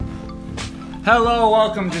Hello,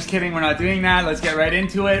 welcome. Just kidding, we're not doing that. Let's get right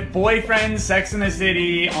into it. Boyfriend, Sex and the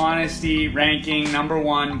City, honesty, ranking, number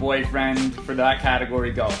one boyfriend for that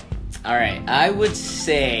category, go. Alright, I would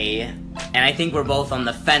say, and I think we're both on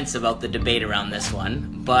the fence about the debate around this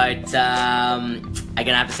one, but I'm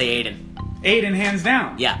gonna have to say Aiden. Aiden, hands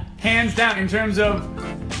down. Yeah. Hands down in terms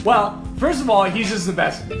of, well, first of all, he's just the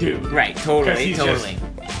best dude. Right, totally.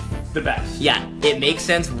 The best. Yeah, it makes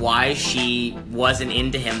sense why she wasn't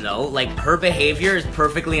into him though. Like, her behavior is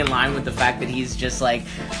perfectly in line with the fact that he's just like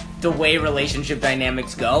the way relationship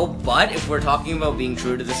dynamics go. But if we're talking about being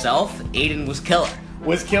true to the self, Aiden was killer.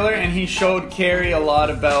 Was killer, and he showed Carrie a lot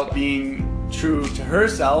about being true to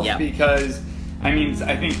herself. Yep. Because, I mean,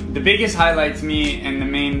 I think the biggest highlight to me and the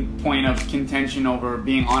main point of contention over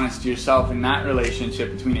being honest to yourself in that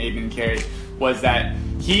relationship between Aiden and Carrie was that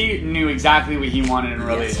he knew exactly what he wanted in a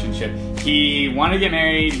relationship. He wanted to get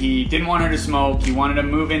married. He didn't want her to smoke. He wanted to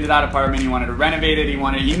move into that apartment. He wanted to renovate it. He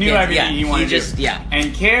knew everything he wanted to do. Yeah.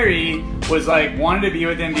 And Carrie was like, wanted to be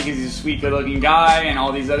with him because he's a sweet, good-looking guy and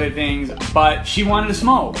all these other things, but she wanted to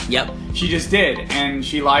smoke. Yep. She just did, and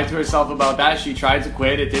she lied to herself about that. She tried to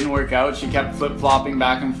quit. It didn't work out. She kept flip-flopping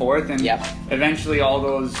back and forth, and eventually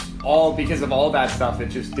all because of all that stuff, it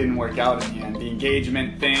just didn't work out in the end. The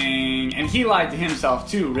engagement thing, and he lied to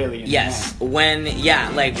himself too, really. Yes, when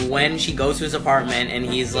she goes to his apartment and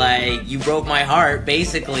he's like, "You broke my heart."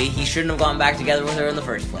 Basically, he shouldn't have gone back together with her in the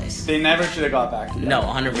first place. They never should have got back together. No,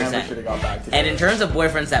 100%. Never should have got back together. And in terms of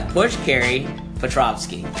boyfriends that push Carrie,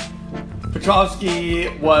 Petrovsky. Petrovsky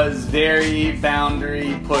was very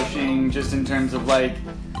boundary pushing, just in terms of like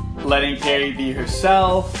letting Carrie be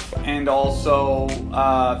herself and also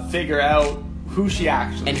figure out who she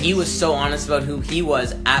actually and is. He was so honest about who he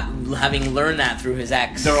was, having learned that through his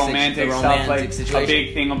ex. The romantic stuff, like situation. A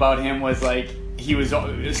big thing about him was like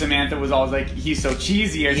Samantha was always like, he's so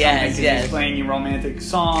cheesy or something because he's playing you romantic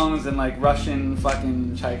songs and like Russian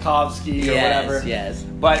fucking Tchaikovsky or whatever. Yes.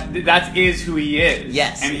 But that is who he is.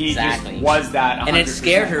 Yes, and he exactly. just was that 100%. And it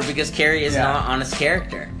scared her because Carrie is not an honest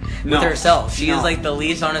character. No. With herself. She is like the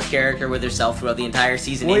least honest character with herself throughout the entire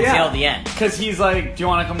season until the end. Because he's like, do you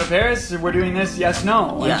want to come to Paris? We're doing this? Yes,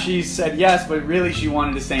 no. And she said yes, but really she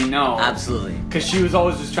wanted to say no. Absolutely. Because she was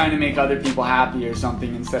always just trying to make other people happy or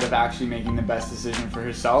something instead of actually making the best decision for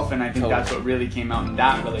herself. And I think that's what really came out in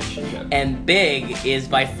that relationship. And Big is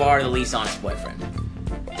by far the least honest boyfriend.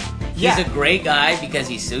 He's a great guy because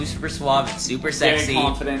he's super suave and super sexy.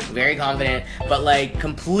 Very confident, but like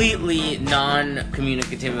completely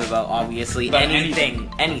non-communicative about obviously anything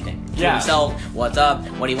to himself, what's up,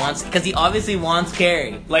 what he wants, because he obviously wants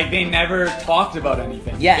Carrie. Like, they never talked about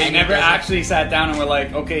anything. They never actually sat down and were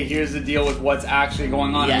like, okay, here's the deal with what's actually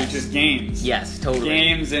going on. It was just games. Yes, totally.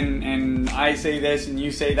 Games and I say this and you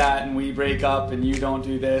say that and we break up and you don't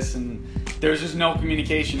do this, and there was just no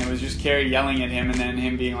communication. It was just Carrie yelling at him and then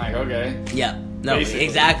him being like, okay. Yeah. No,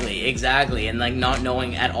 exactly. And like not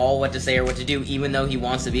knowing at all what to say or what to do, even though he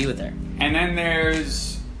wants to be with her. And then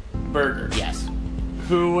there's Berger. Yes.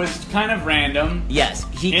 Who was kind of random. Yes.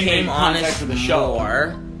 He came honest for the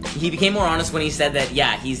show. He became more honest when he said that,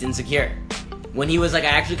 he's insecure. When he was like, I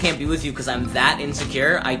actually can't be with you because I'm that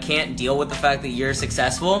insecure. I can't deal with the fact that you're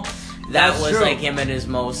successful. That was like him at his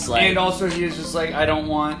most like. And also he was just like, I don't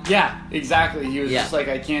want. Yeah, exactly. He was just like,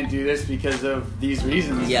 I can't do this because of these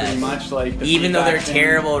reasons. Yes. Pretty much like. Even though they're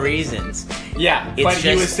terrible reasons. Yeah, but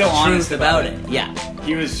he was still honest about it. Yeah.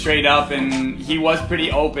 He was straight up and he was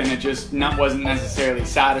pretty open. It just wasn't necessarily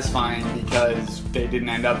satisfying because they didn't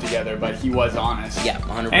end up together. But he was honest. Yeah,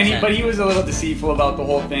 100%. But he was a little deceitful about the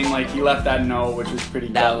whole thing. Like, he left that note, which was pretty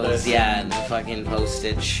gutless. The fucking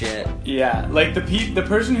posted shit. Yeah, like the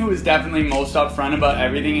person who was definitely most upfront about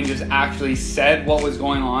everything and just actually said what was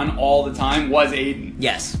going on all the time was Aiden.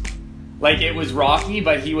 Yes. Like, it was rocky,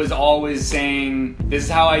 but he was always saying, this is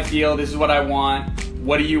how I feel, this is what I want,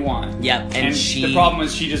 what do you want? Yep, and the problem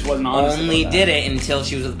was she just wasn't honest only did it until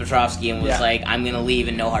she was with Petrovsky and was like, I'm gonna leave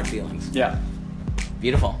and no hard feelings. Yeah.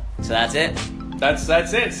 Beautiful. So that's it. That's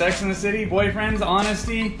it. Sex and the City, boyfriends,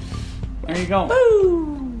 honesty. There you go.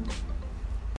 Woo!